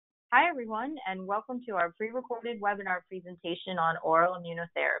Hi, everyone, and welcome to our pre-recorded webinar presentation on oral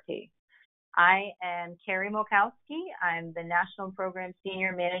immunotherapy. I am Carrie Mokowski. I'm the National Program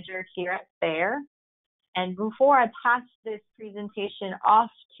Senior Manager here at FAIR. And before I pass this presentation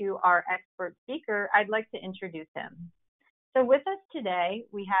off to our expert speaker, I'd like to introduce him. So with us today,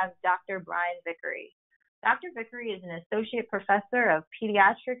 we have Dr. Brian Vickery. Dr. Vickery is an Associate Professor of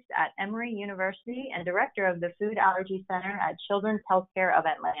Pediatrics at Emory University and Director of the Food Allergy Center at Children's Healthcare of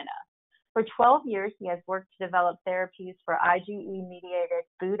Atlanta. For 12 years, he has worked to develop therapies for IgE-mediated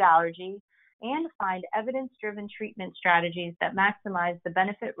food allergy and find evidence-driven treatment strategies that maximize the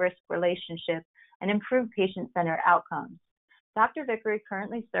benefit-risk relationship and improve patient-centered outcomes. Dr. Vickery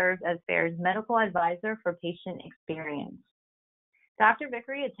currently serves as FAIR's medical advisor for patient experience. Dr.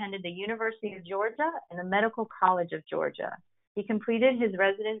 Vickery attended the University of Georgia and the Medical College of Georgia. He completed his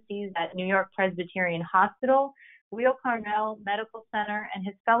residencies at New York Presbyterian Hospital, Weill Cornell Medical Center, and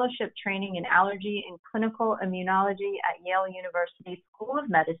his fellowship training in allergy and clinical immunology at Yale University School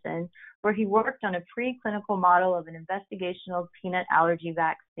of Medicine, where he worked on a preclinical model of an investigational peanut allergy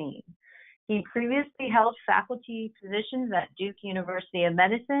vaccine. He previously held faculty positions at Duke University of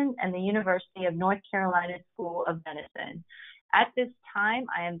Medicine and the University of North Carolina School of Medicine. At this time,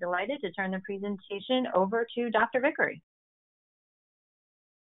 I am delighted to turn the presentation over to Dr. Vickery.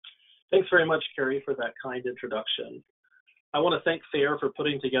 Thanks very much, Carrie, for that kind introduction. I want to thank FAIR for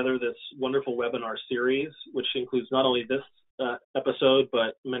putting together this wonderful webinar series, which includes not only this episode,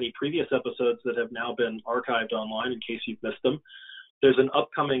 but many previous episodes that have now been archived online in case you've missed them. There's an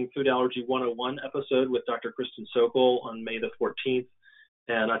upcoming Food Allergy 101 episode with Dr. Kristen Sokol on May the 14th.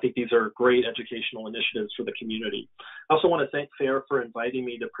 And I think these are great educational initiatives for the community. I also want to thank FAIR for inviting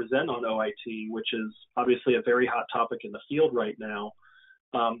me to present on OIT, which is obviously a very hot topic in the field right now.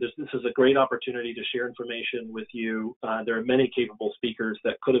 This is a great opportunity to share information with you. There are many capable speakers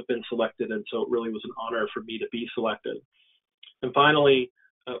that could have been selected, and so it really was an honor for me to be selected. And finally,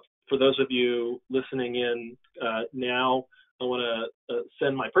 for those of you listening in now, I want to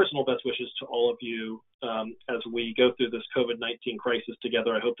send my personal best wishes to all of you as we go through this COVID-19 crisis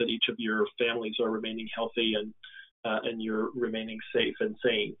together. I hope that each of your families are remaining healthy and you're remaining safe and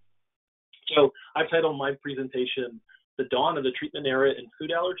sane. So I've titled my presentation, The Dawn of the Treatment Era in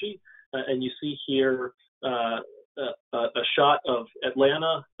Food Allergy, and you see here a shot of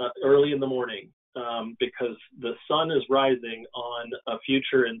Atlanta early in the morning because the sun is rising on a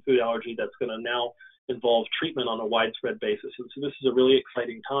future in food allergy that's going to now involve treatment on a widespread basis. And so this is a really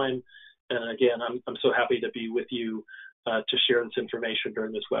exciting time. And again, I'm so happy to be with you to share this information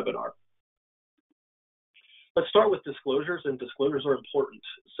during this webinar. Let's start with disclosures, and disclosures are important.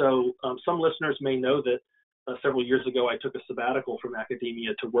 So some listeners may know that several years ago, I took a sabbatical from academia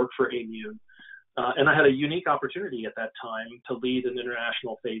to work for Immune. And I had a unique opportunity at that time to lead an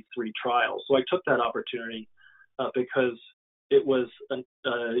international phase 3 trial. So I took that opportunity because it was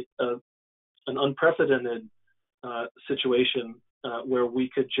an unprecedented situation where we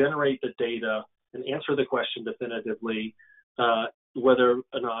could generate the data and answer the question definitively whether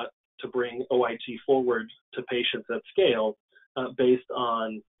or not to bring OIT forward to patients at scale based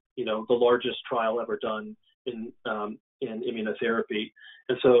on, the largest trial ever done in immunotherapy.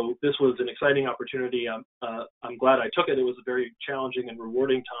 And so this was an exciting opportunity. I'm glad I took it. It was a very challenging and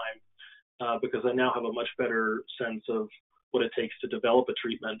rewarding time because I now have a much better sense of what it takes to develop a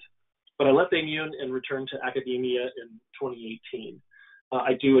treatment. But I left Immune and returned to academia in 2018.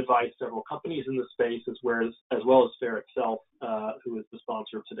 I do advise several companies in the space as well as FAIR itself, who is the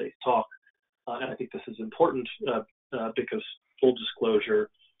sponsor of today's talk. And I think this is important because full disclosure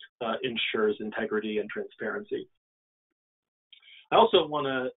ensures integrity and transparency. I also want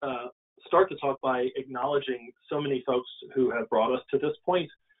to start the talk by acknowledging so many folks who have brought us to this point.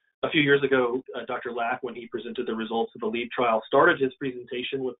 A few years ago, Dr. Lack, when he presented the results of the LEAD trial, started his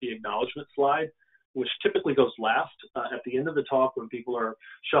presentation with the acknowledgement slide, which typically goes last at the end of the talk when people are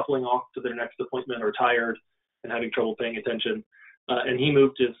shuffling off to their next appointment or tired and having trouble paying attention. And he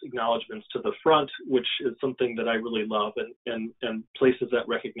moved his acknowledgements to the front, which is something that I really love and places that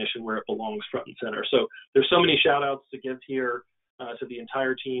recognition where it belongs front and center. So there's so many shout outs to give here to the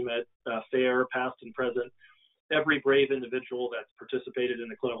entire team at FAIR, past and present. Every brave individual that's participated in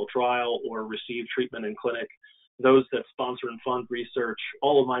a clinical trial or received treatment in clinic, those that sponsor and fund research,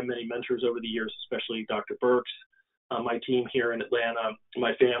 all of my many mentors over the years, especially Dr. Burks, my team here in Atlanta,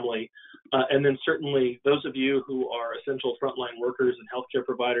 my family, and then certainly those of you who are essential frontline workers and healthcare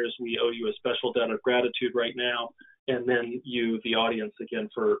providers, we owe you a special debt of gratitude right now, and then you, the audience, again,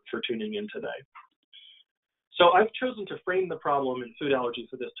 for tuning in today. So I've chosen to frame the problem in food allergy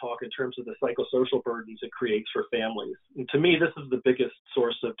for this talk in terms of the psychosocial burdens it creates for families. And to me, this is the biggest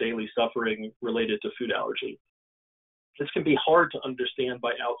source of daily suffering related to food allergy. This can be hard to understand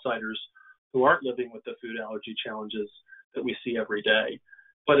by outsiders who aren't living with the food allergy challenges that we see every day.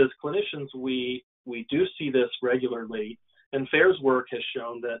 But as clinicians, we do see this regularly, and FAIR's work has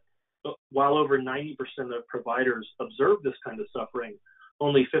shown that while over 90% of providers observe this kind of suffering,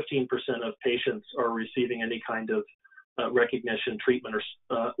 only 15% of patients are receiving any kind of recognition, treatment,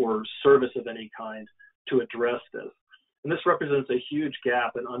 or service of any kind to address this. And this represents a huge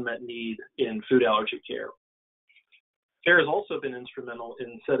gap and unmet need in food allergy care. FAIR has also been instrumental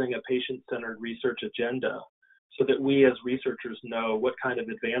in setting a patient-centered research agenda so that we as researchers know what kind of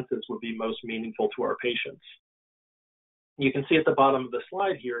advances would be most meaningful to our patients. You can see at the bottom of the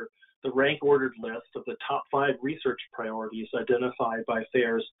slide here the rank-ordered list of the top 5 research priorities identified by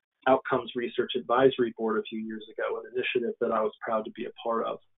FAIR's Outcomes Research Advisory Board a few years ago, an initiative that I was proud to be a part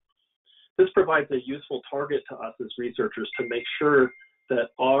of. This provides a useful target to us as researchers to make sure that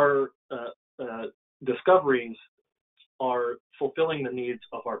our discoveries are fulfilling the needs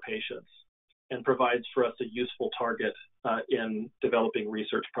of our patients and provides for us a useful target in developing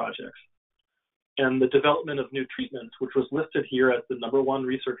research projects. And the development of new treatments, which was listed here as the #1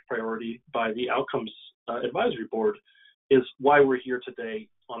 research priority by the Outcomes Advisory Board, is why we're here today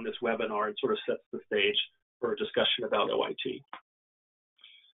on this webinar and sort of sets the stage for a discussion about OIT.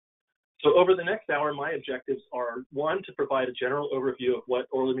 So over the next hour, my objectives are, 1, to provide a general overview of what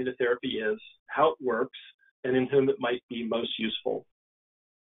oral immunotherapy is, how it works, and in whom it might be most useful.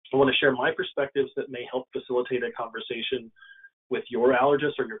 I want to share my perspectives that may help facilitate a conversation with your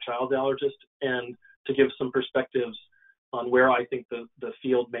allergist or your child's allergist, and to give some perspectives on where I think the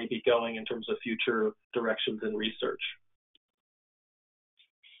field may be going in terms of future directions in research.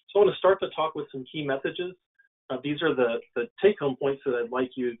 So I want to start the talk with some key messages. These are the take-home points that I'd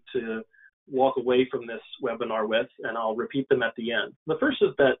like you to walk away from this webinar with, and I'll repeat them at the end. The first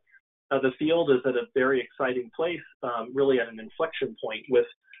is that the field is at a very exciting place, really at an inflection point with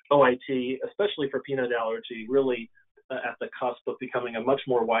OIT, especially for peanut allergy, really at the cusp of becoming a much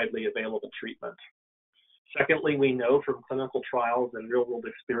more widely available treatment. Secondly, we know from clinical trials and real-world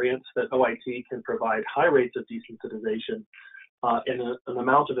experience that OIT can provide high rates of desensitization and an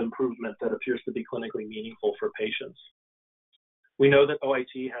amount of improvement that appears to be clinically meaningful for patients. We know that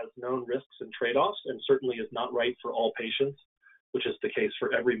OIT has known risks and trade-offs and certainly is not right for all patients, which is the case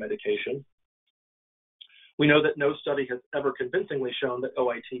for every medication. We know that no study has ever convincingly shown that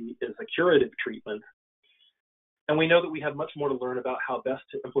OIT is a curative treatment. And we know that we have much more to learn about how best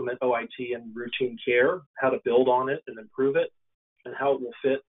to implement OIT in routine care, how to build on it and improve it, and how it will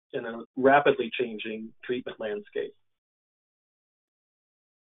fit in a rapidly changing treatment landscape.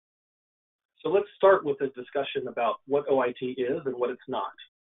 So let's start with a discussion about what OIT is and what it's not.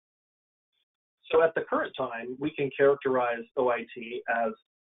 So at the current time, we can characterize OIT as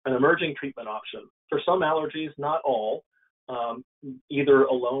an emerging treatment option for some allergies, not all, either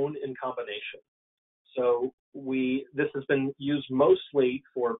alone in combination. So this has been used mostly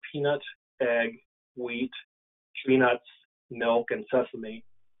for peanut, egg, wheat, tree nuts, milk, and sesame.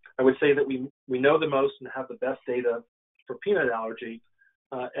 I would say that we know the most and have the best data for peanut allergy,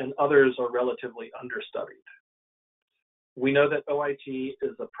 and others are relatively understudied. We know that OIT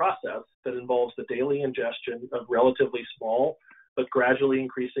is a process that involves the daily ingestion of relatively small but gradually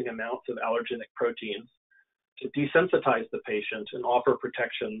increasing amounts of allergenic proteins to desensitize the patient and offer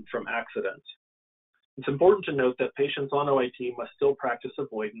protection from accidents. It's important to note that patients on OIT must still practice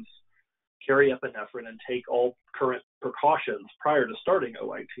avoidance, carry epinephrine, and take all current precautions prior to starting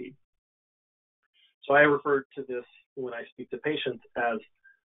OIT. So I refer to this when I speak to patients as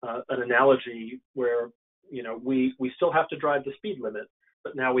an analogy where, we still have to drive the speed limit,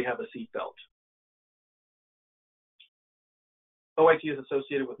 but now we have a seatbelt. OIT is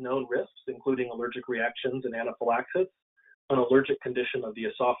associated with known risks, including allergic reactions and anaphylaxis, an allergic condition of the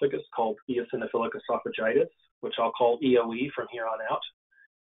esophagus called eosinophilic esophagitis, which I'll call EOE from here on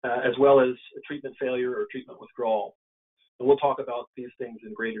out, as well as treatment failure or treatment withdrawal. And we'll talk about these things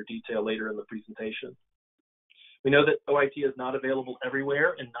in greater detail later in the presentation. We know that OIT is not available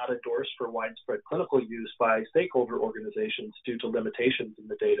everywhere and not endorsed for widespread clinical use by stakeholder organizations due to limitations in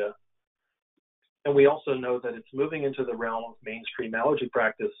the data. And we also know that it's moving into the realm of mainstream allergy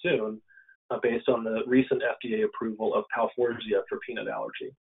practice soon, based on the recent FDA approval of Palforzia for peanut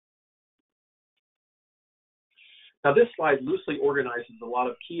allergy. Now, this slide loosely organizes a lot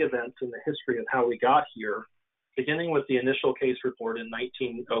of key events in the history of how we got here, beginning with the initial case report in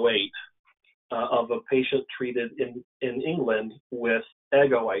 1908 of a patient treated in England with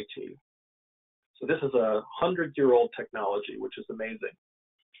egg OIT. So this is a 100-year-old technology, which is amazing.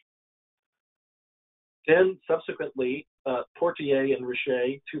 Then subsequently, Portier and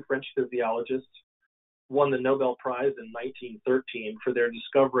Richet, two French physiologists, won the Nobel Prize in 1913 for their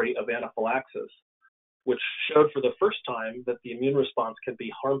discovery of anaphylaxis, which showed for the first time that the immune response can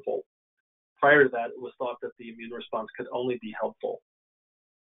be harmful. Prior to that, it was thought that the immune response could only be helpful.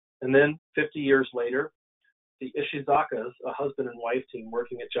 And then 50 years later, the Ishizakas, a husband and wife team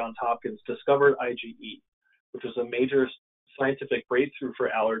working at Johns Hopkins, discovered IgE, which was a major scientific breakthrough for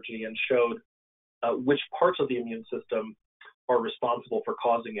allergy and showed which parts of the immune system are responsible for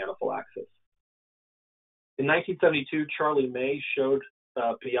causing anaphylaxis. In 1972, Charlie May showed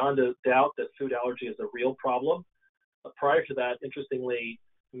beyond a doubt that food allergy is a real problem. Prior to that, interestingly,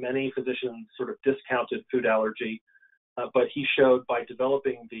 many physicians sort of discounted food allergy, but he showed by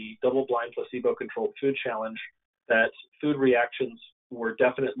developing the double-blind placebo-controlled food challenge that food reactions were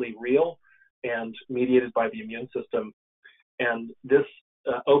definitely real and mediated by the immune system. And this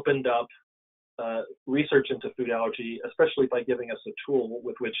opened up research into food allergy, especially by giving us a tool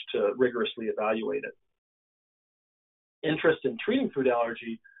with which to rigorously evaluate it. Interest in treating food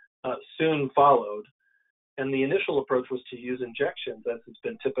allergy soon followed, and the initial approach was to use injections, as has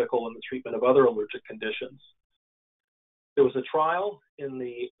been typical in the treatment of other allergic conditions. There was a trial in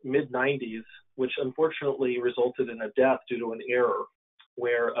the mid-90s, which unfortunately resulted in a death due to an error,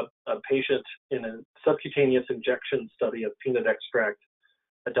 where a patient in a subcutaneous injection study of peanut extract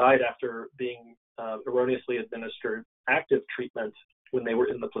died after being erroneously administered active treatment when they were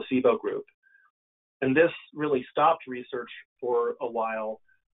in the placebo group. And this really stopped research for a while,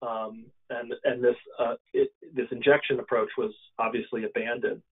 and this injection approach was obviously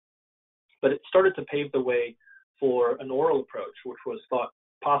abandoned. But it started to pave the way for an oral approach, which was thought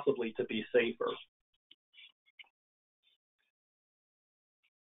possibly to be safer.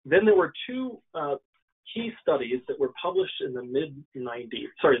 Then there were two key studies that were published in the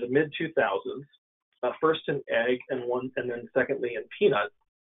mid-2000s, first in egg and then secondly in peanut,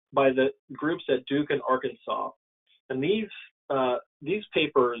 by the groups at Duke and Arkansas. And these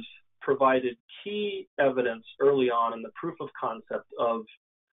papers provided key evidence early on in the proof of concept of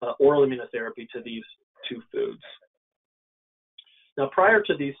oral immunotherapy to these two foods. Now, prior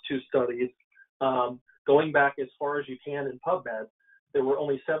to these two studies, going back as far as you can in PubMed, there were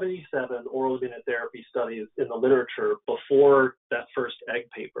only 77 oral immunotherapy studies in the literature before that first egg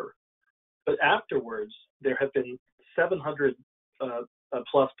paper. But afterwards, there have been 700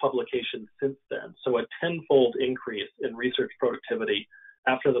 plus publications since then, so a tenfold increase in research productivity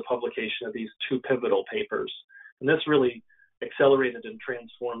after the publication of these two pivotal papers. And this really accelerated and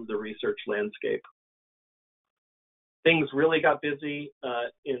transformed the research landscape. Things really got busy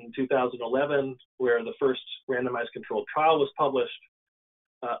in 2011, where the first randomized controlled trial was published.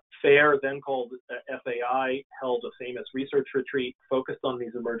 FAIR, then called FAI, held a famous research retreat focused on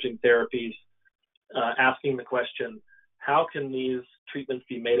these emerging therapies, asking the question, how can these treatments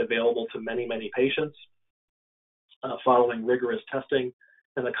be made available to many, many patients following rigorous testing?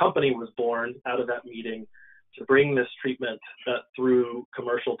 And the company was born out of that meeting to bring this treatment through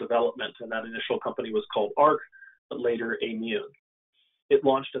commercial development. And that initial company was called ARC, but later Immune. It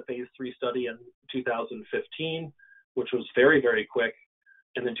launched a phase 3 study in 2015, which was very, very quick.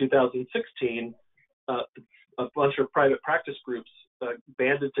 And in 2016, a bunch of private practice groups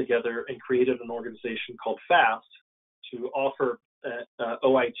banded together and created an organization called FAST to offer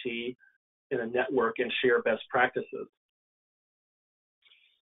OIT in a network and share best practices.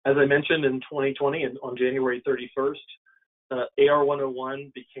 As I mentioned, in 2020, and on January 31st,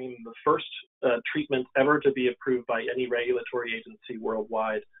 AR101 became the first treatment ever to be approved by any regulatory agency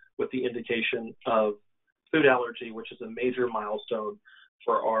worldwide with the indication of food allergy, which is a major milestone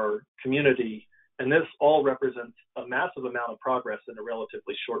for our community. And this all represents a massive amount of progress in a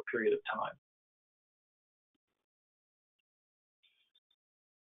relatively short period of time.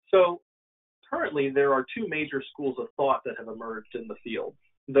 So currently, there are two major schools of thought that have emerged in the field.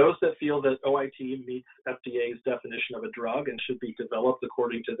 Those that feel that OIT meets FDA's definition of a drug and should be developed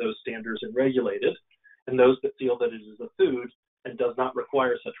according to those standards and regulated, and those that feel that it is a food and does not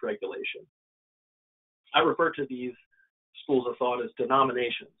require such regulation. I refer to these schools of thought as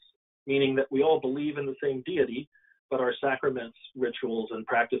denominations, meaning that we all believe in the same deity, but our sacraments, rituals, and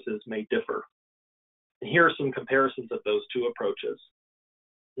practices may differ. And here are some comparisons of those two approaches,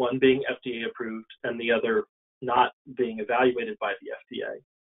 one being FDA-approved and the other not being evaluated by the FDA.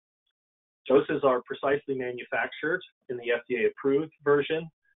 Doses are precisely manufactured in the FDA-approved version,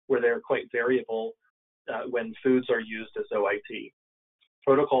 where they're quite variable when foods are used as OIT.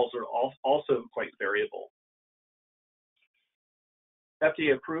 Protocols are also quite variable.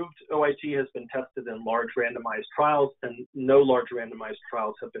 FDA-approved OIT has been tested in large randomized trials, and no large randomized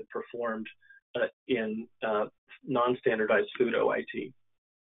trials have been performed in non-standardized food OIT.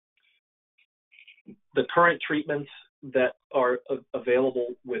 The current treatments that are available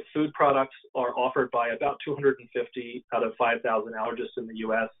with food products are offered by about 250 out of 5,000 allergists in the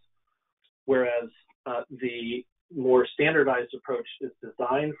U.S., whereas the more standardized approach is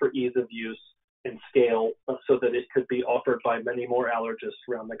designed for ease of use and scale so that it could be offered by many more allergists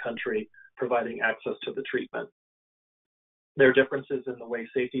around the country, providing access to the treatment. There are differences in the way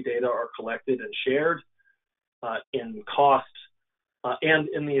safety data are collected and shared, in cost, and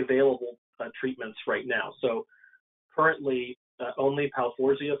in the available treatments right now. So currently, only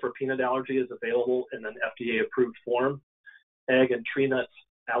Palforzia for peanut allergy is available in an FDA-approved form. Egg and tree nut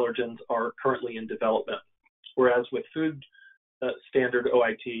allergens are currently in development, whereas with food standard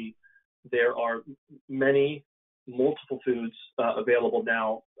OIT, there are multiple foods available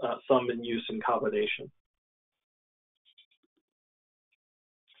now, some in use in combination.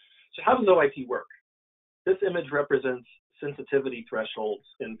 So how does OIT work? This image represents sensitivity thresholds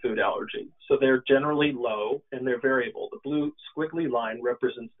in food allergy. So they're generally low and they're variable. The blue squiggly line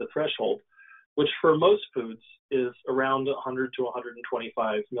represents the threshold, which for most foods is around 100 to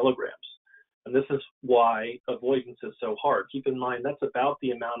 125 milligrams. And this is why avoidance is so hard. Keep in mind, that's about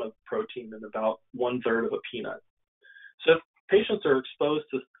the amount of protein in about 1/3 of a peanut. So if patients are exposed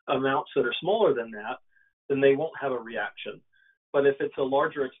to amounts that are smaller than that, then they won't have a reaction. But if it's a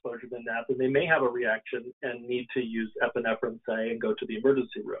larger exposure than that, then they may have a reaction and need to use epinephrine, say, and go to the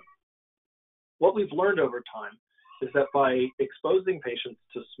emergency room. What we've learned over time is that by exposing patients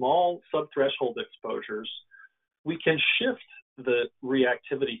to small subthreshold exposures, we can shift the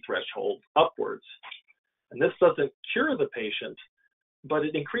reactivity threshold upwards. And this doesn't cure the patient, but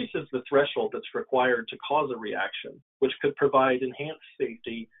it increases the threshold that's required to cause a reaction, which could provide enhanced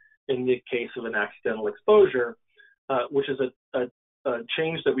safety in the case of an accidental exposure, which is a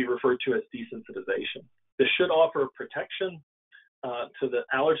change that we refer to as desensitization. This should offer protection to the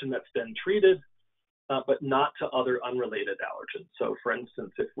allergen that's been treated, but not to other unrelated allergens. So for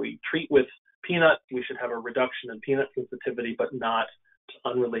instance, if we treat with peanut, we should have a reduction in peanut sensitivity, but not to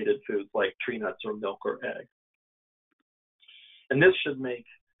unrelated foods like tree nuts or milk or egg. And this should make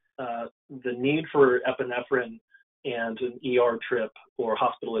the need for epinephrine and an ER trip or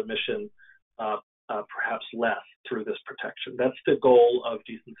hospital admission perhaps less through this protection. That's the goal of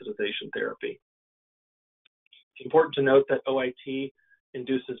desensitization therapy. It's important to note that OIT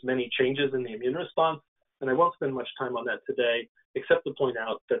induces many changes in the immune response, and I won't spend much time on that today, except to point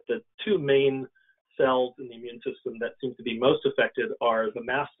out that the two main cells in the immune system that seem to be most affected are the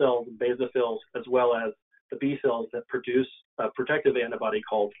mast cells and basophils, as well as the B cells that produce a protective antibody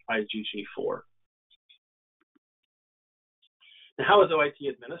called IgG4. Now, how is OIT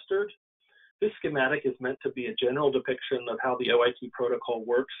administered? This schematic is meant to be a general depiction of how the OIT protocol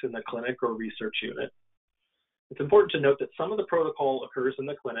works in the clinic or research unit. It's important to note that some of the protocol occurs in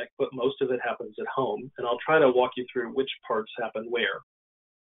the clinic, but most of it happens at home, and I'll try to walk you through which parts happen where.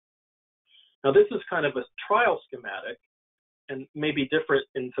 Now, this is kind of a trial schematic and may be different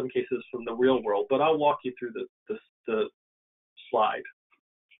in some cases from the real world, but I'll walk you through the slide.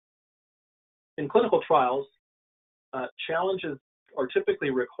 In clinical trials, challenges are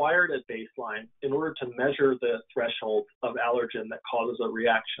typically required at baseline in order to measure the threshold of allergen that causes a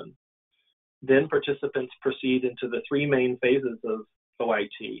reaction. Then participants proceed into the three main phases of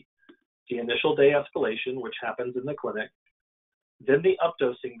OIT: the initial day escalation, which happens in the clinic, then the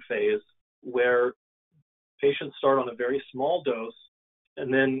updosing phase, where patients start on a very small dose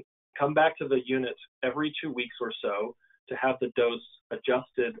and then come back to the unit every 2 weeks or so to have the dose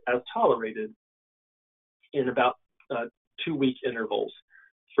adjusted as tolerated in about 2-week intervals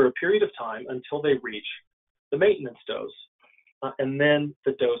for a period of time until they reach the maintenance dose. And then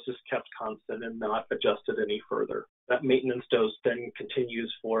the dose is kept constant and not adjusted any further. That maintenance dose then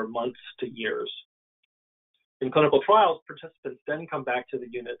continues for months to years. In clinical trials, participants then come back to the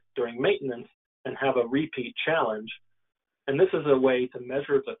unit during maintenance and have a repeat challenge. And this is a way to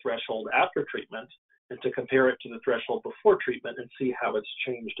measure the threshold after treatment and to compare it to the threshold before treatment and see how it's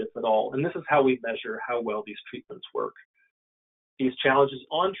changed, if at all. And this is how we measure how well these treatments work. These challenges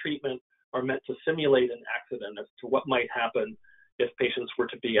on treatment are meant to simulate an accident as to what might happen if patients were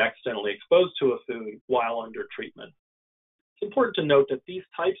to be accidentally exposed to a food while under treatment. It's important to note that these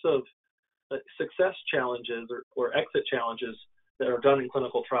types of success challenges or exit challenges that are done in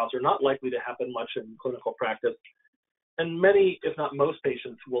clinical trials are not likely to happen much in clinical practice. And many, if not most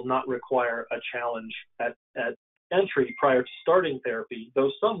patients, will not require a challenge at entry prior to starting therapy,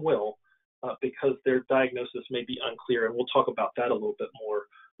 though some will. because their diagnosis may be unclear, and we'll talk about that a little bit more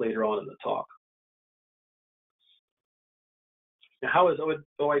later on in the talk. Now, how is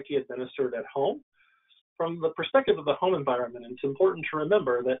OIT administered at home? From the perspective of the home environment, it's important to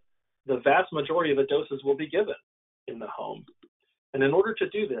remember that the vast majority of the doses will be given in the home. And in order to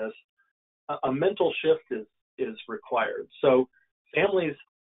do this, a mental shift is required. So families,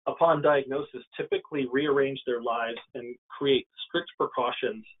 upon diagnosis, typically rearrange their lives and create strict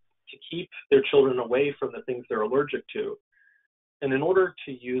precautions to keep their children away from the things they're allergic to. And in order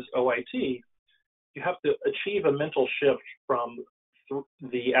to use OIT, you have to achieve a mental shift from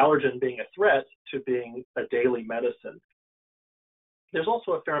the allergen being a threat to being a daily medicine. There's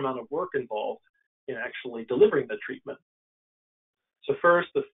also a fair amount of work involved in actually delivering the treatment. So first,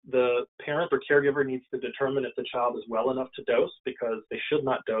 the parent or caregiver needs to determine if the child is well enough to dose, because they should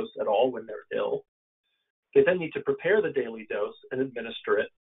not dose at all when they're ill. They then need to prepare the daily dose and administer it,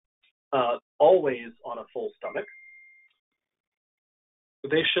 always on a full stomach.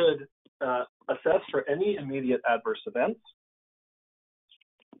 They should assess for any immediate adverse events,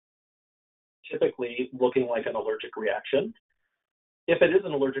 typically looking like an allergic reaction. If it is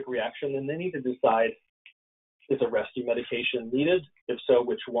an allergic reaction, then they need to decide, is a rescue medication needed? If so,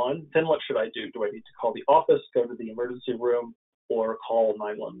 which one? Then what should I do? Do I need to call the office, go to the emergency room, or call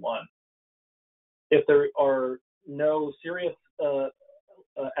 911? If there are no serious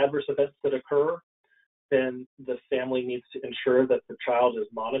adverse events that occur, then the family needs to ensure that the child is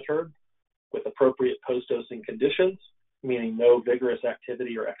monitored with appropriate post-dosing conditions, meaning no vigorous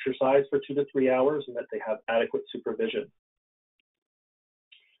activity or exercise for 2 to 3 hours, and that they have adequate supervision.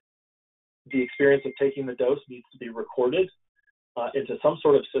 The experience of taking the dose needs to be recorded into some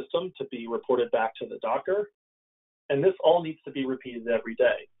sort of system to be reported back to the doctor, and this all needs to be repeated every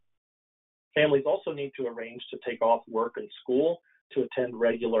day. Families also need to arrange to take off work and school to attend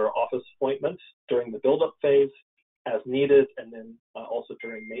regular office appointments during the build-up phase as needed, and then also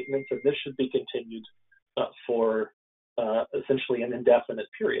during maintenance, and this should be continued for essentially an indefinite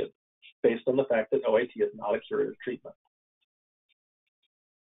period, based on the fact that OIT is not a curative treatment.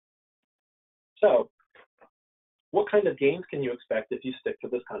 So, what kind of gains can you expect if you stick to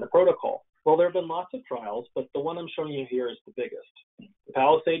this kind of protocol? Well, there have been lots of trials, but the one I'm showing you here is the biggest. The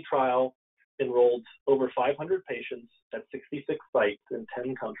PALISADE trial enrolled over 500 patients at 66 sites in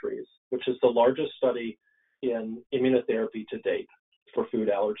 10 countries, which is the largest study in immunotherapy to date for food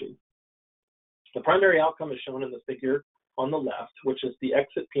allergy. The primary outcome is shown in the figure on the left, which is the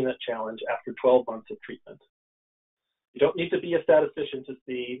exit peanut challenge after 12 months of treatment. You don't need to be a statistician to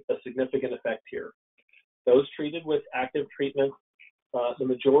see a significant effect here. Those treated with active treatment, the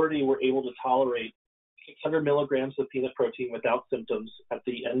majority were able to tolerate 600 milligrams of peanut protein without symptoms at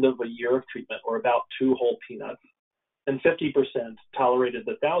the end of a year of treatment, or about 2 whole peanuts. And 50% tolerated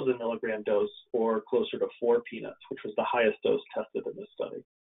the 1,000 milligram dose, or closer to 4 peanuts, which was the highest dose tested in this study.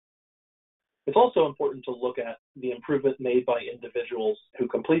 It's also important to look at the improvement made by individuals who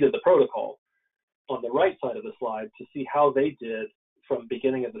completed the protocol on the right side of the slide to see how they did from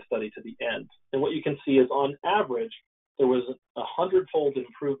beginning of the study to the end. And what you can see is, on average, there was a 100-fold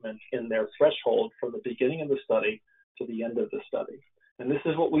improvement in their threshold from the beginning of the study to the end of the study. And this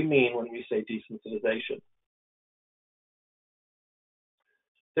is what we mean when we say desensitization.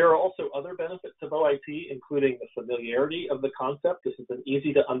 There are also other benefits of OIT, including the familiarity of the concept. This is an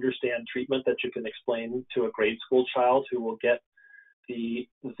easy-to-understand treatment that you can explain to a grade school child who will get the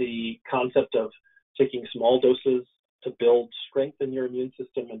concept of taking small doses to build strength in your immune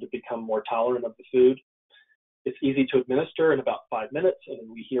system and to become more tolerant of the food. It's easy to administer in about 5 minutes, and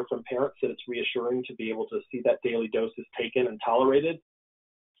we hear from parents that it's reassuring to be able to see that daily dose is taken and tolerated.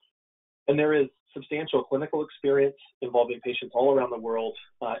 And there is substantial clinical experience involving patients all around the world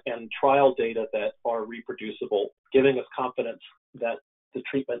and trial data that are reproducible, giving us confidence that the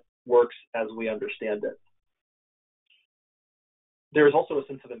treatment works as we understand it. There is also a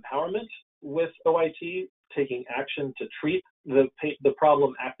sense of empowerment with OIT, taking action to treat the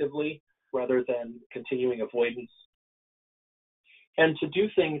problem actively rather than continuing avoidance, and to do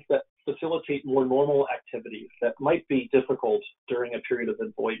things that facilitate more normal activities that might be difficult during a period of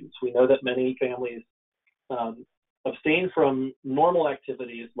avoidance. We know that many families abstain from normal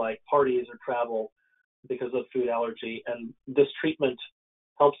activities like parties or travel because of food allergy, and this treatment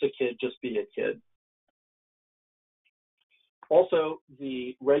helps a kid just be a kid. Also,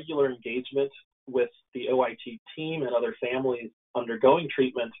 the regular engagement with the OIT team and other families undergoing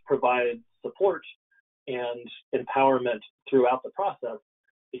treatment provides support and empowerment throughout the process,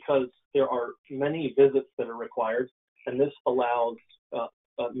 because there are many visits that are required, and this allows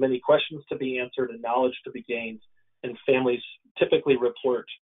many questions to be answered and knowledge to be gained, and families typically report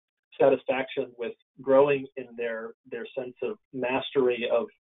satisfaction with growing in their sense of mastery of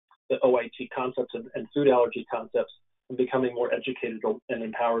the OIT concepts and food allergy concepts, and becoming more educated and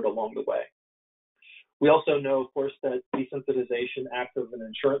empowered along the way. We also know, of course, that desensitization acts as an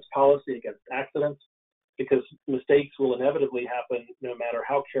insurance policy against accidents, because mistakes will inevitably happen no matter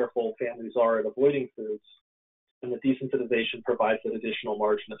how careful families are at avoiding foods, and the desensitization provides an additional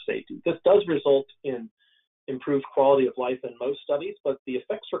margin of safety. This does result in improved quality of life in most studies, but the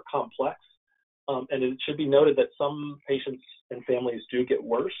effects are complex, and it should be noted that some patients and families do get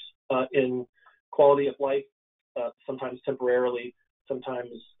worse in quality of life, sometimes temporarily, sometimes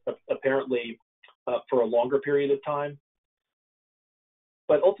apparently for a longer period of time.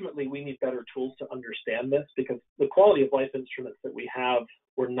 But ultimately, we need better tools to understand this, because the quality of life instruments that we have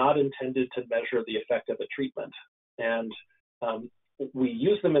were not intended to measure the effect of a treatment. And we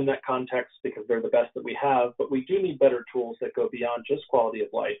use them in that context because they're the best that we have, but we do need better tools that go beyond just quality of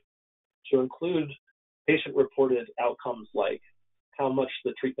life to include patient-reported outcomes like how much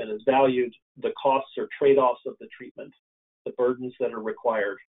the treatment is valued, the costs or trade-offs of the treatment, the burdens that are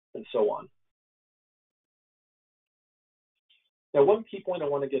required, and so on. Now, one key point I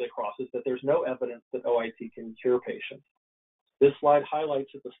want to get across is that there's no evidence that OIT can cure patients. This slide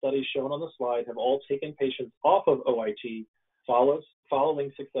highlights that the studies shown on the slide have all taken patients off of OIT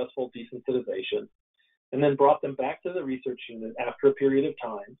following successful desensitization, and then brought them back to the research unit after a period of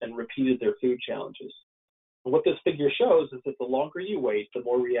time and repeated their food challenges. And what this figure shows is that the longer you wait, the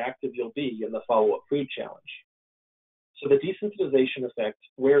more reactive you'll be in the follow-up food challenge. So the desensitization effect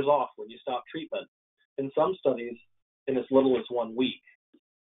wears off when you stop treatment, in some studies in as little as 1 week.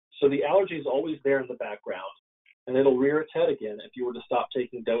 So the allergy is always there in the background, and it'll rear its head again if you were to stop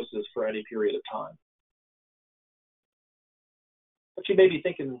taking doses for any period of time. But you may be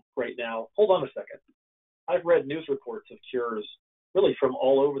thinking right now, hold on a second. I've read news reports of cures really from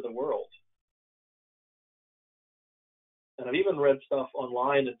all over the world. And I've even read stuff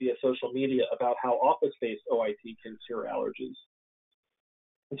online and via social media about how office-based OIT can cure allergies.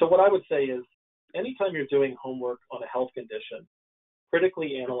 And so what I would say is, anytime you're doing homework on a health condition,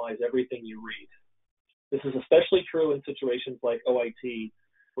 critically analyze everything you read. This is especially true in situations like OIT,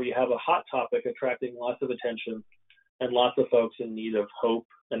 where you have a hot topic attracting lots of attention and lots of folks in need of hope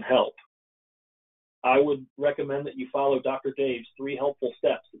and help. I would recommend that you follow Dr. Dave's 3 helpful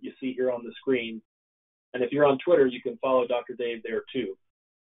steps that you see here on the screen. And if you're on Twitter, you can follow Dr. Dave there too.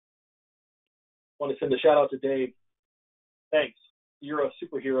 I want to send a shout out to Dave. Thanks. You're a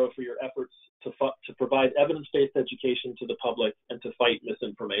superhero for your efforts to provide evidence-based education to the public and to fight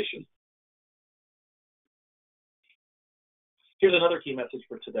misinformation. Here's another key message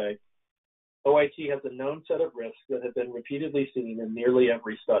for today. OIT has a known set of risks that have been repeatedly seen in nearly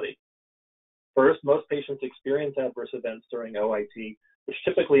every study. First, most patients experience adverse events during OIT, which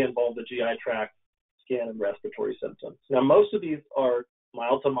typically involve the GI tract, skin, and respiratory symptoms. Now, most of these are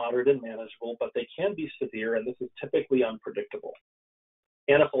mild to moderate and manageable, but they can be severe, and this is typically unpredictable.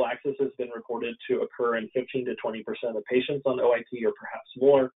 Anaphylaxis has been reported to occur in 15 to 20% of patients on OIT, or perhaps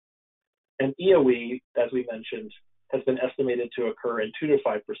more. And EOE, as we mentioned, has been estimated to occur in 2 to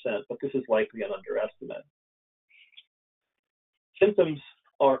 5%, but this is likely an underestimate. Symptoms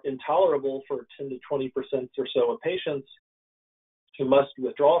are intolerable for 10 to 20% or so of patients who must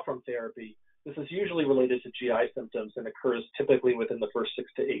withdraw from therapy. This is usually related to GI symptoms and occurs typically within the first 6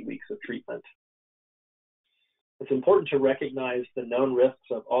 to 8 weeks of treatment. It's important to recognize the known risks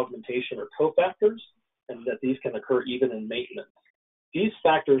of augmentation or cofactors, and that these can occur even in maintenance. These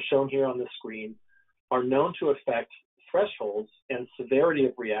factors shown here on the screen are known to affect thresholds and severity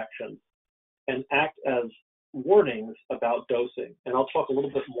of reactions and act as warnings about dosing. And I'll talk a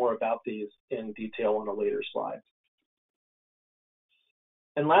little bit more about these in detail on a later slide.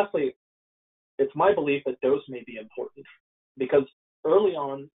 And lastly, it's my belief that dose may be important, because early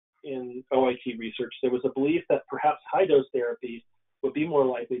on in OIT research, there was a belief that perhaps high-dose therapy would be more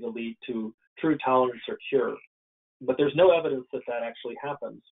likely to lead to true tolerance or cure. But there's no evidence that that actually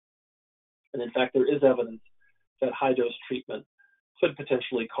happens. And in fact, there is evidence that high-dose treatment could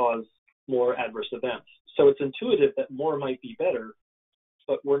potentially cause more adverse events. So it's intuitive that more might be better,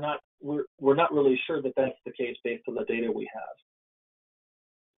 but we're not really sure that that's the case based on the data we have.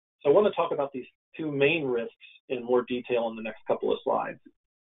 So I want to talk about these 2 main risks in more detail in the next couple of slides.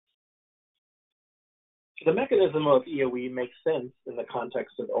 So the mechanism of EOE makes sense in the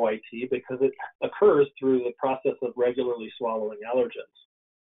context of OIT because it occurs through the process of regularly swallowing allergens.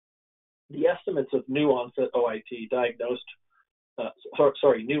 The estimates of new onset OIT diagnosed,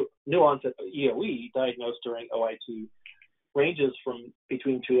 new onset EOE diagnosed during OIT ranges from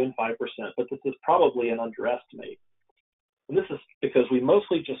between 2 and 5%, but this is probably an underestimate. And this is because we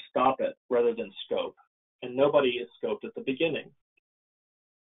mostly just stop it rather than scope, and nobody is scoped at the beginning.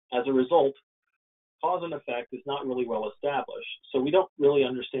 As a result, cause and effect is not really well established, so we don't really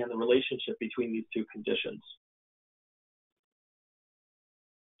understand the relationship between these two conditions.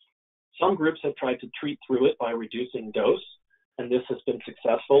 Some groups have tried to treat through it by reducing dose, and this has been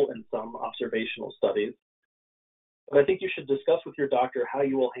successful in some observational studies. But I think you should discuss with your doctor how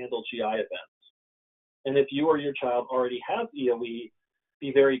you will handle GI events. And if you or your child already have EOE,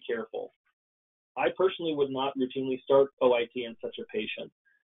 be very careful. I personally would not routinely start OIT in such a patient.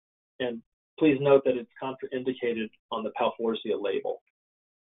 And please note that it's contraindicated on the Palforzia label.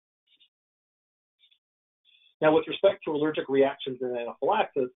 Now, with respect to allergic reactions and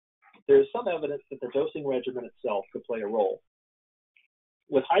anaphylaxis, there is some evidence that the dosing regimen itself could play a role.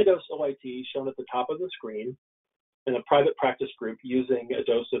 With high-dose OIT shown at the top of the screen, in a private practice group using a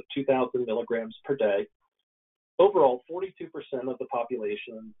dose of 2,000 milligrams per day, overall 42% of the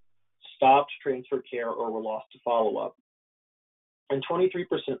population stopped transfer care or were lost to follow-up, and 23%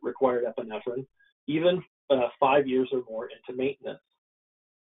 required epinephrine, even 5 years or more into maintenance.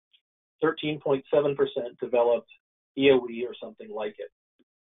 13.7% developed EOE or something like it.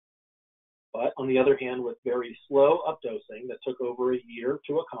 But on the other hand, with very slow updosing that took over a year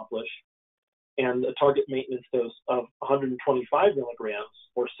to accomplish, and a target maintenance dose of 125 milligrams,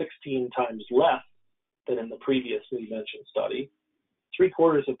 or 16 times less than in the previously mentioned study,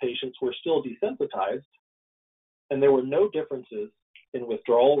 3/4 of patients were still desensitized, and there were no differences in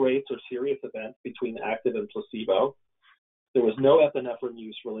withdrawal rates or serious events between active and placebo. There was no epinephrine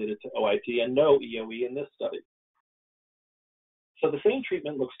use related to OIT and no EOE in this study. So the same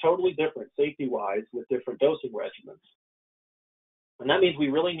treatment looks totally different safety-wise with different dosing regimens. And that means we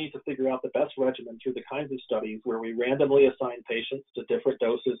really need to figure out the best regimen through the kinds of studies where we randomly assign patients to different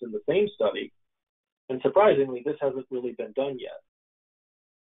doses in the same study. And surprisingly, this hasn't really been done yet.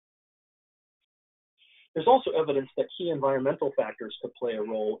 There's also evidence that key environmental factors could play a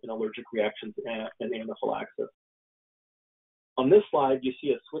role in allergic reactions and anaphylaxis. On this slide, you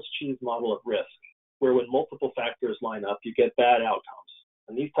see a Swiss cheese model of risk, where when multiple factors line up, you get bad outcomes.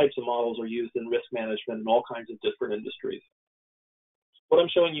 And these types of models are used in risk management in all kinds of different industries. What I'm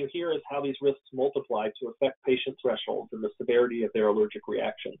showing you here is how these risks multiply to affect patient thresholds and the severity of their allergic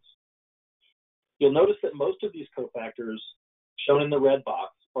reactions. You'll notice that most of these cofactors shown in the red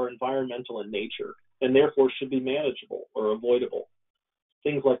box are environmental in nature and therefore should be manageable or avoidable.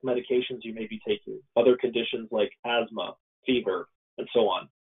 Things like medications you may be taking, other conditions like asthma, fever, and so on.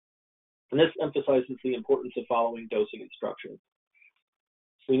 And this emphasizes the importance of following dosing instructions.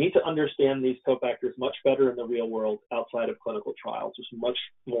 We need to understand these cofactors much better in the real world outside of clinical trials. There's much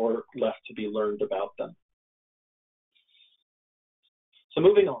more left to be learned about them. So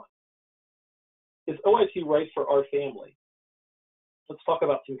moving on. Is OIT right for our family? Let's talk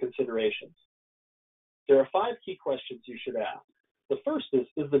about some considerations. There are 5 key questions you should ask. The first is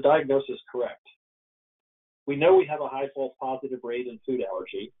the diagnosis correct? We know we have a high false positive rate in food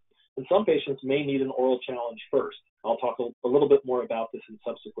allergy, and some patients may need an oral challenge first. I'll talk a little bit more about this in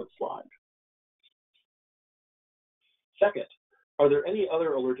subsequent slides. Second, are there any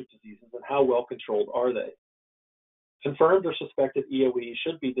other allergic diseases and how well controlled are they? Confirmed or suspected EOE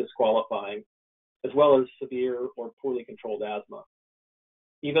should be disqualifying, as well as severe or poorly controlled asthma.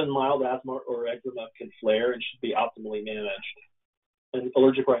 Even mild asthma or eczema can flare and should be optimally managed. And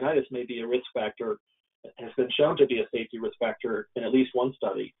allergic rhinitis may be a risk factor. It has been shown to be a safety risk factor in at least one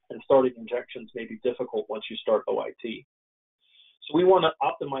study, and starting injections may be difficult once you start OIT. So we want to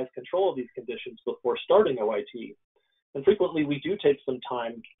optimize control of these conditions before starting OIT. And frequently we do take some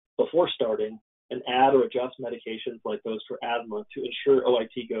time before starting and add or adjust medications like those for asthma to ensure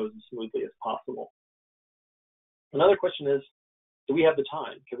OIT goes as smoothly as possible. Another question is, do we have the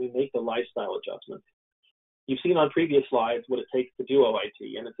time? Can we make the lifestyle adjustments? You've seen on previous slides what it takes to do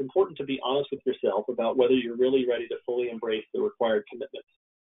OIT, and it's important to be honest with yourself about whether you're really ready to fully embrace the required commitments.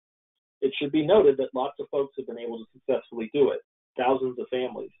 It should be noted that lots of folks have been able to successfully do it, thousands of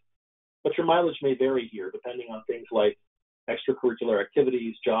families. But your mileage may vary here, depending on things like extracurricular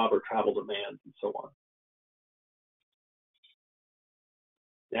activities, job or travel demands, and so on.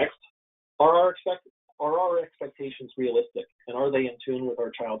 Next, are our expectations realistic, and are they in tune with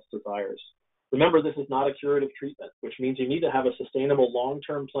our child's desires? Remember, this is not a curative treatment, which means you need to have a sustainable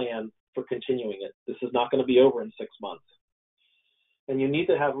long-term plan for continuing it. This is not going to be over in 6 months. And you need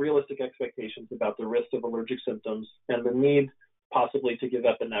to have realistic expectations about the risk of allergic symptoms and the need possibly to give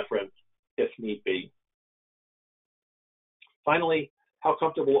epinephrine if need be. Finally, how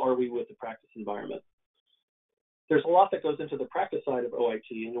comfortable are we with the practice environment? There's a lot that goes into the practice side of OIT,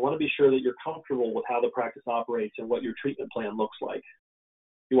 and you want to be sure that you're comfortable with how the practice operates and what your treatment plan looks like.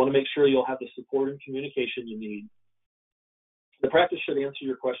 You want to make sure you'll have the support and communication you need. The practice should answer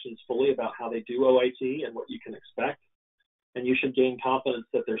your questions fully about how they do OIT and what you can expect, and you should gain confidence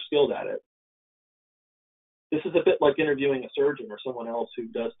that they're skilled at it. This is a bit like interviewing a surgeon or someone else who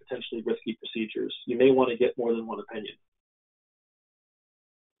does potentially risky procedures. You may want to get more than one opinion.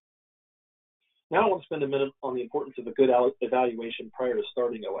 Now I want to spend a minute on the importance of a good evaluation prior to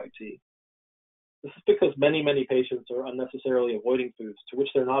starting OIT. This is because many patients are unnecessarily avoiding foods to which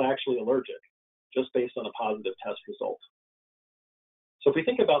they're not actually allergic, just based on a positive test result. So if we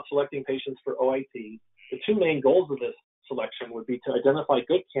think about selecting patients for OIT, the two main goals of this selection would be to identify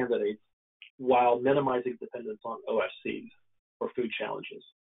good candidates while minimizing dependence on OFCs, or food challenges.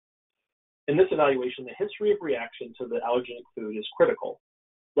 In this evaluation, the history of reaction to the allergenic food is critical.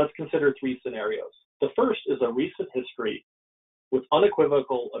 Let's consider three scenarios. The first is a recent history with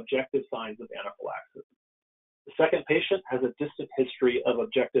unequivocal objective signs of anaphylaxis. The second patient has a distant history of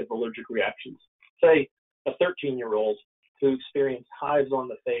objective allergic reactions, say a 13-year-old who experienced hives on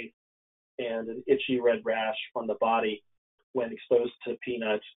the face and an itchy red rash on the body when exposed to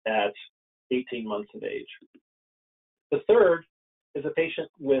peanuts at 18 months of age. The third is a patient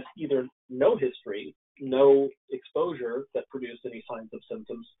with either no history, no exposure that produced any signs of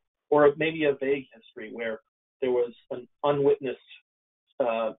symptoms, or maybe a vague history where there was an unwitnessed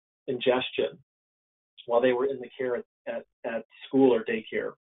ingestion while they were in the care at school or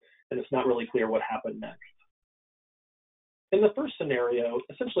daycare, and it's not really clear what happened next. In the first scenario,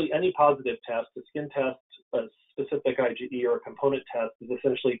 essentially any positive test, a skin test, a specific IgE, or a component test is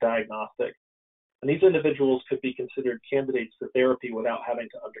essentially diagnostic. And these individuals could be considered candidates for therapy without having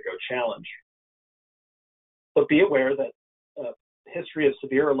to undergo challenge. But be aware that history of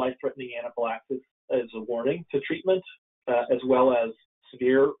severe or life-threatening anaphylaxis is a warning to treatment, as well as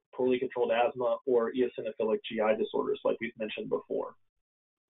severe, poorly controlled asthma or eosinophilic GI disorders, like we've mentioned before.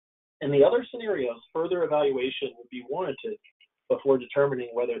 In the other scenarios, further evaluation would be warranted before determining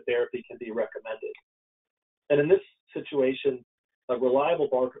whether therapy can be recommended. And in this situation, a reliable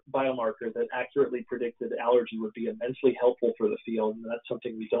biomarker that accurately predicted allergy would be immensely helpful for the field, and that's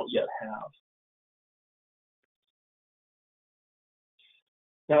something we don't yet have.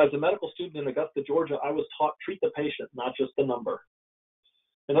 Now, as a medical student in Augusta, Georgia, I was taught treat the patient, not just the number.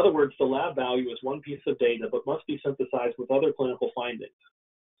 In other words, the lab value is one piece of data, but must be synthesized with other clinical findings.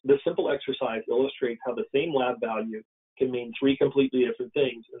 This simple exercise illustrates how the same lab value can mean three completely different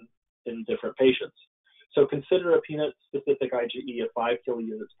things in different patients. So consider a peanut-specific IgE of 5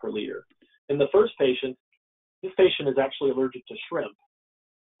 kilunits per liter. In the first patient, this patient is actually allergic to shrimp,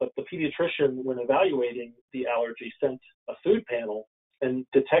 but the pediatrician, when evaluating the allergy, sent a food panel and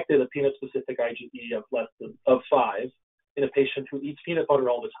detected a peanut-specific IgE of 5 in a patient who eats peanut butter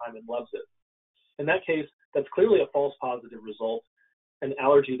all the time and loves it. In that case, that's clearly a false positive result. An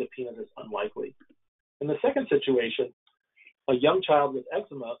allergy to peanut is unlikely. In the second situation, a young child with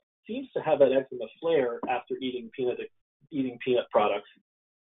eczema seems to have that eczema flare after eating peanut products,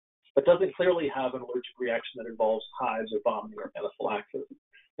 but doesn't clearly have an allergic reaction that involves hives or vomiting or anaphylaxis.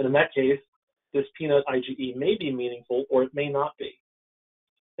 And in that case, this peanut IgE may be meaningful or it may not be.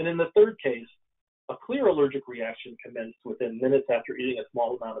 And in the third case, a clear allergic reaction commenced within minutes after eating a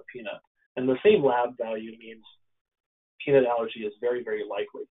small amount of peanut. And the same lab value means peanut allergy is very, very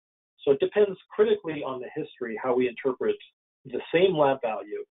likely. So it depends critically on the history how we interpret the same lab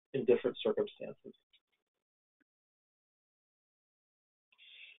value in different circumstances.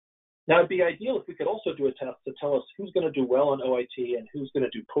 Now, it'd be ideal if we could also do a test to tell us who's going to do well on OIT and who's going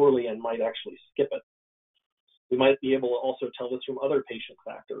to do poorly and might actually skip it. We might be able to also tell this from other patient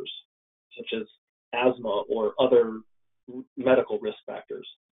factors, such as asthma or other medical risk factors.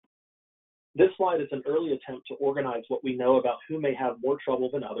 This slide is an early attempt to organize what we know about who may have more trouble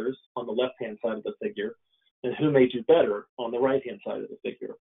than others on the left-hand side of the figure and who may do better on the right-hand side of the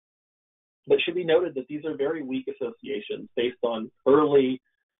figure. But it should be noted that these are very weak associations based on early,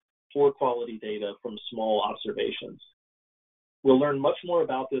 poor quality data from small observations. We'll learn much more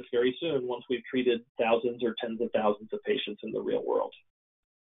about this very soon once we've treated thousands or tens of thousands of patients in the real world.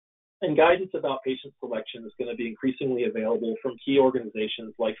 And guidance about patient selection is going to be increasingly available from key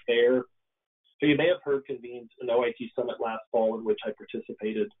organizations like FAIR, who you may have heard convened an OIT summit last fall in which I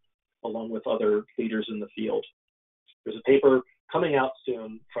participated along with other leaders in the field. There's a paper coming out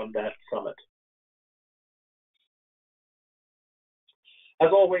soon from that summit. As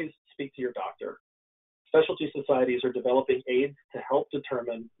always, speak to your doctor. Specialty societies are developing aids to help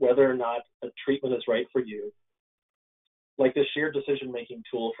determine whether or not a treatment is right for you, like this shared decision-making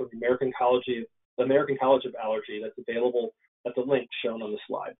tool from the American College the American College of Allergy, that's available at the link shown on the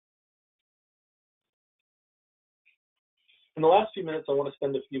slide. In the last few minutes, I want to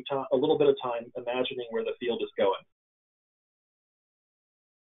spend a little bit of time imagining where the field is going.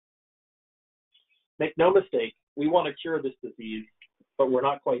 Make no mistake, we want to cure this disease, but we're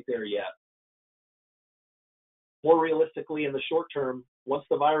not quite there yet. More realistically, in the short term, once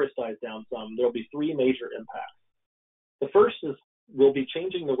the virus dies down some, there'll be three major impacts. The first is we'll be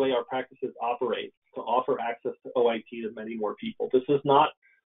changing the way our practices operate to offer access to OIT to many more people. This is not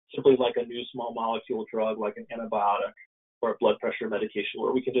simply like a new small molecule drug like an antibiotic or a blood pressure medication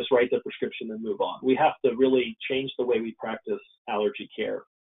where we can just write the prescription and move on. We have to really change the way we practice allergy care.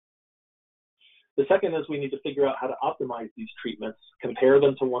 The second is we need to figure out how to optimize these treatments, compare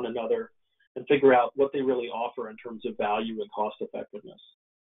them to one another, and figure out what they really offer in terms of value and cost effectiveness.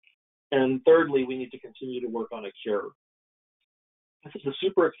 And thirdly, we need to continue to work on a cure. This is a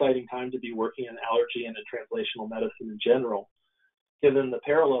super exciting time to be working in allergy and in translational medicine in general, given the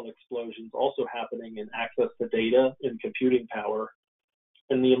parallel explosions also happening in access to data and computing power,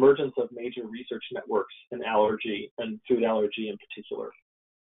 and the emergence of major research networks in allergy and food allergy in particular.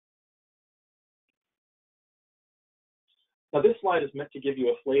 Now, this slide is meant to give you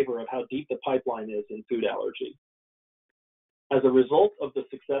a flavor of how deep the pipeline is in food allergy. As a result of the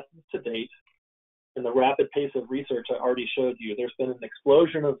successes to date and the rapid pace of research I already showed you, there's been an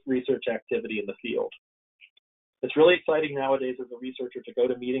explosion of research activity in the field. It's really exciting nowadays as a researcher to go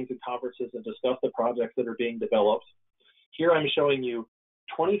to meetings and conferences and discuss the projects that are being developed. Here I'm showing you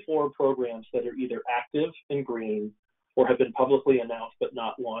 24 programs that are either active in green or have been publicly announced but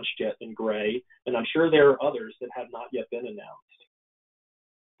not launched yet in gray, and I'm sure there are others that have not yet been announced.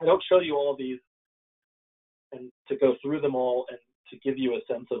 I don't show you all of these and to go through them all and to give you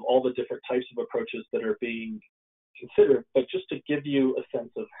a sense of all the different types of approaches that are being considered, but just to give you a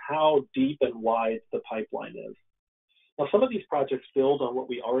sense of how deep and wide the pipeline is. Now, some of these projects build on what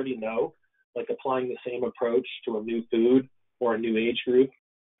we already know, like applying the same approach to a new food or a new age group,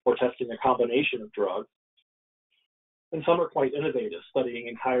 or testing a combination of drugs. And some are quite innovative, studying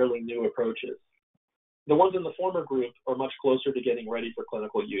entirely new approaches. The ones in the former group are much closer to getting ready for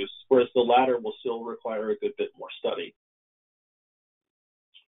clinical use, whereas the latter will still require a good bit more study.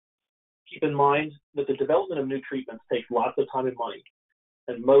 Keep in mind that the development of new treatments takes lots of time and money,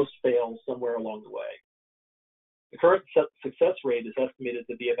 and most fail somewhere along the way. The current success rate is estimated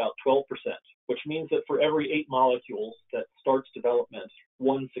to be about 12%, which means that for every 8 molecules that starts development,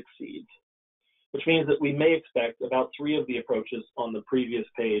 1 succeeds, which means that we may expect about 3 of the approaches on the previous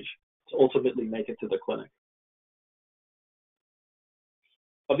page to ultimately make it to the clinic.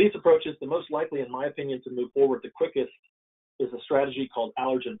 Of these approaches, the most likely, in my opinion, to move forward the quickest is a strategy called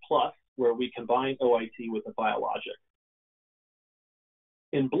allergen plus, where we combine OIT with a biologic.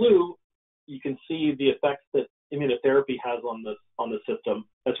 In blue, you can see the effects that immunotherapy has on the system,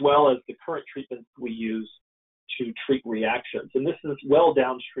 as well as the current treatments we use to treat reactions. And this is well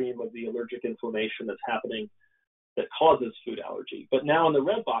downstream of the allergic inflammation that's happening that causes food allergy. But now in the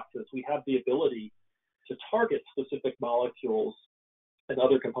red boxes, we have the ability to target specific molecules and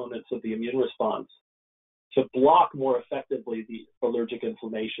other components of the immune response to block more effectively the allergic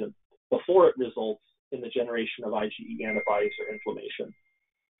inflammation before it results in the generation of IgE antibodies or inflammation.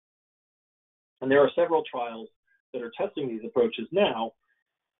 And there are several trials that are testing these approaches now,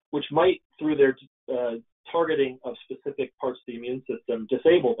 which might, through their targeting of specific parts of the immune system,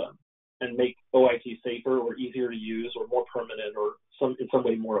 disable them and make OIT safer or easier to use or more permanent or in some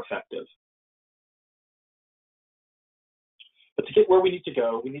way more effective. But to get where we need to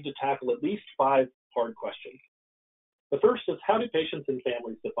go, we need to tackle at least 5 hard questions. The first is, how do patients and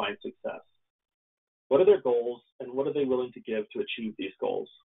families define success? What are their goals, and what are they willing to give to achieve these goals?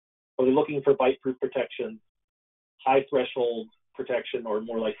 Are they looking for bite-proof protection, high threshold protection, or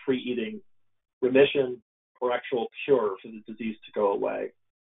more like free eating, remission, or actual cure for the disease to go away?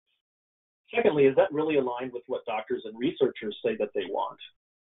 Secondly, is that really aligned with what doctors and researchers say that they want?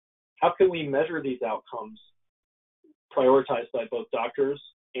 How can we measure these outcomes prioritized by both doctors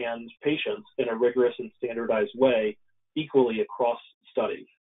and patients in a rigorous and standardized way equally across studies?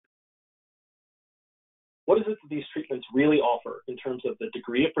 What is it that these treatments really offer in terms of the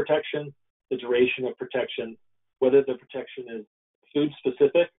degree of protection, the duration of protection, whether the protection is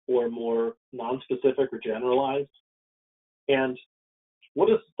food-specific or more non-specific or generalized? And what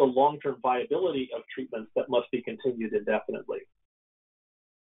is the long-term viability of treatments that must be continued indefinitely?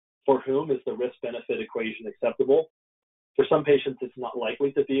 For whom is the risk-benefit equation acceptable? For some patients, it's not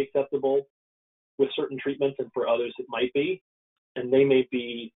likely to be acceptable with certain treatments, and for others, it might be. And they may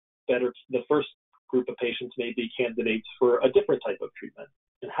be better, the first group of patients may be candidates for a different type of treatment.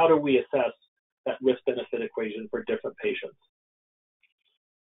 And how do we assess that risk-benefit equation for different patients?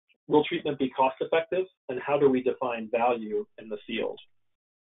 Will treatment be cost-effective, and how do we define value in the field?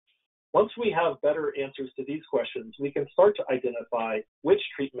 Once we have better answers to these questions, we can start to identify which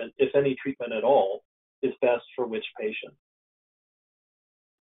treatment, if any treatment at all, is best for which patient.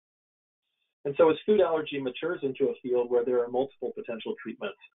 And so as food allergy matures into a field where there are multiple potential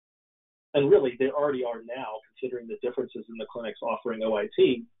treatments, and really there already are now, considering the differences in the clinics offering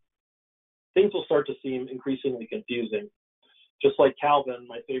OIT, things will start to seem increasingly confusing, just like Calvin,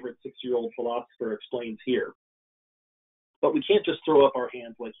 my favorite 6-year-old philosopher, explains here. But we can't just throw up our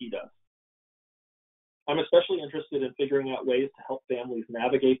hands like he does. I'm especially interested in figuring out ways to help families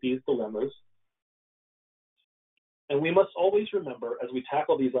navigate these dilemmas. And we must always remember, as we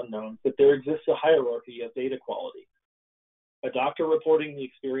tackle these unknowns, that there exists a hierarchy of data quality. A doctor reporting the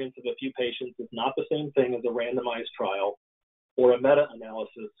experience of a few patients is not the same thing as a randomized trial or a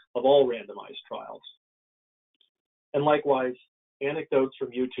meta-analysis of all randomized trials. And likewise, anecdotes from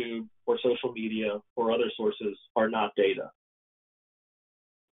YouTube or social media or other sources are not data.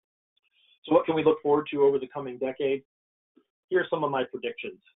 So what can we look forward to over the coming decade? Here are some of my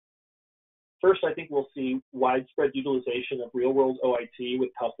predictions. First, I think we'll see widespread utilization of real-world OIT with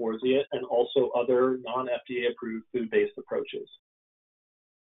Palforzia and also other non-FDA-approved food-based approaches.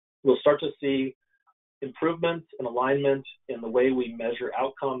 We'll start to see improvements and alignment in the way we measure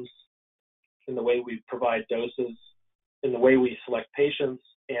outcomes, in the way we provide doses, in the way we select patients,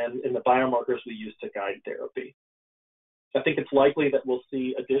 and in the biomarkers we use to guide therapy. I think it's likely that we'll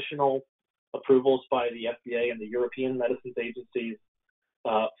see additional approvals by the FDA and the European medicines agencies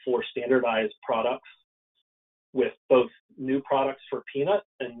for standardized products, with both new products for peanut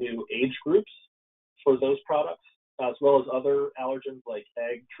and new age groups for those products, as well as other allergens like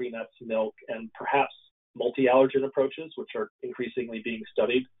egg, tree nuts, milk, and perhaps multi-allergen approaches, which are increasingly being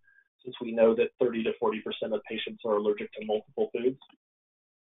studied, since we know that 30 to 40% of patients are allergic to multiple foods.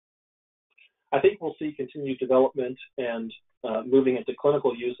 I think we'll see continued development and moving into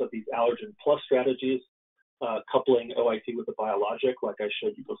clinical use of these allergen plus strategies, coupling OIT with a biologic, like I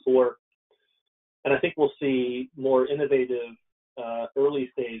showed you before. And I think we'll see more innovative early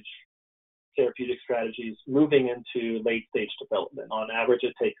stage therapeutic strategies moving into late stage development. On average,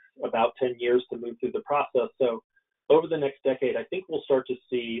 it takes about 10 years to move through the process. So over the next decade, I think we'll start to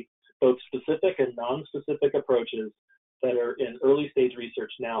see both specific and non-specific approaches that are in early stage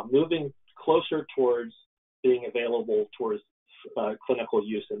research now moving closer towards being available towards clinical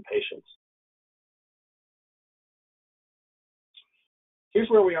use in patients. Here's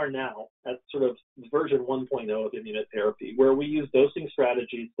where we are now at sort of version 1.0 of immunotherapy, where we use dosing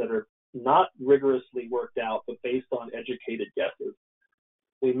strategies that are not rigorously worked out, but based on educated guesses.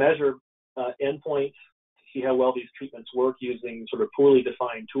 We measure endpoints to see how well these treatments work using sort of poorly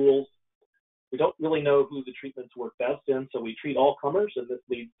defined tools. We don't really know who the treatments work best in, so we treat all comers, and this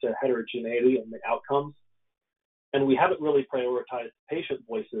leads to heterogeneity in the outcomes. And we haven't really prioritized patient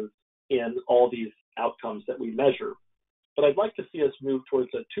voices in all these outcomes that we measure. But I'd like to see us move towards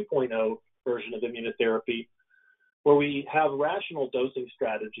a 2.0 version of immunotherapy, where we have rational dosing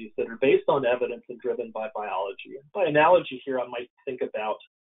strategies that are based on evidence and driven by biology. And by analogy here, I might think about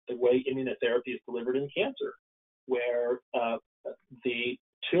the way immunotherapy is delivered in cancer, where the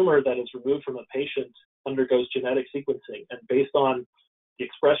tumor that is removed from a patient undergoes genetic sequencing, and based on the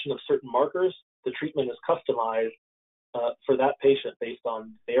expression of certain markers, the treatment is customized for that patient based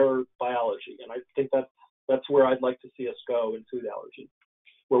on their biology. And I think that's where I'd like to see us go in food allergy,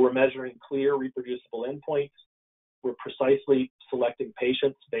 where we're measuring clear, reproducible endpoints. We're precisely selecting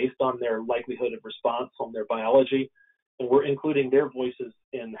patients based on their likelihood of response on their biology, and we're including their voices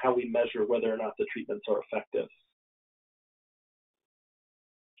in how we measure whether or not the treatments are effective.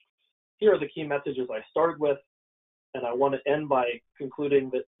 Here are the key messages I started with, and I want to end by concluding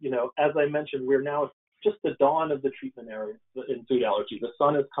that, as I mentioned, we're now just the dawn of the treatment era in food allergy. The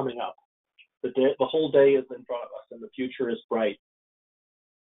sun is coming up. The whole day is in front of us, and the future is bright.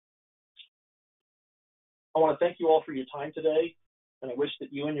 I want to thank you all for your time today, and I wish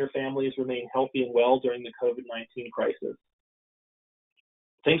that you and your families remain healthy and well during the COVID-19 crisis.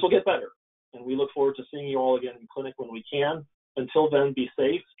 Things will get better, and we look forward to seeing you all again in clinic when we can. Until then, be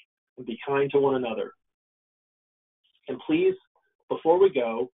safe and be kind to one another. And please, before we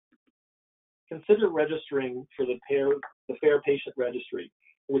go, consider registering for the FAIR Patient Registry,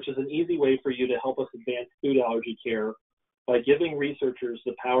 which is an easy way for you to help us advance food allergy care by giving researchers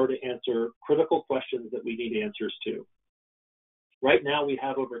the power to answer critical questions that we need answers to. Right now, we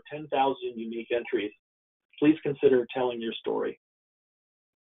have over 10,000 unique entries. Please consider telling your story.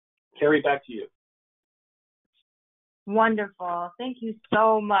 Carrie, back to you. Wonderful. Thank you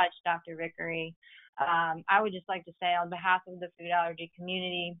so much, Dr. Vickery. I would just like to say on behalf of the food allergy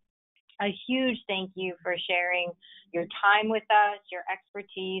community, a huge thank you for sharing your time with us, your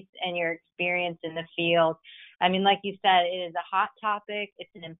expertise, and your experience in the field. I mean, like you said, it is a hot topic,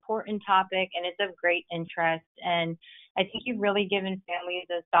 it's an important topic, and it's of great interest. And I think you've really given families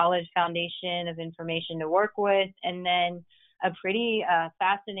a solid foundation of information to work with, and then a pretty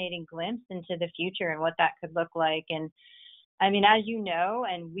fascinating glimpse into the future and what that could look like. And I mean, as you know,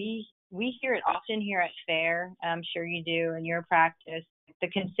 and we hear it often here at FAIR, I'm sure you do in your practice, the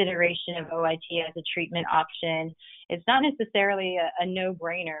consideration of OIT as a treatment option. It's not necessarily a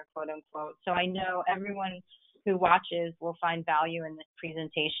no-brainer, quote unquote. So I know everyone who watches will find value in this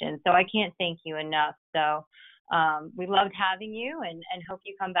presentation. So I can't thank you enough. So we loved having you and hope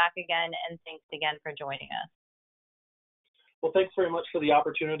you come back again. And thanks again for joining us. Well, thanks very much for the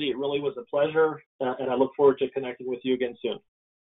opportunity. It really was a pleasure, and I look forward to connecting with you again soon.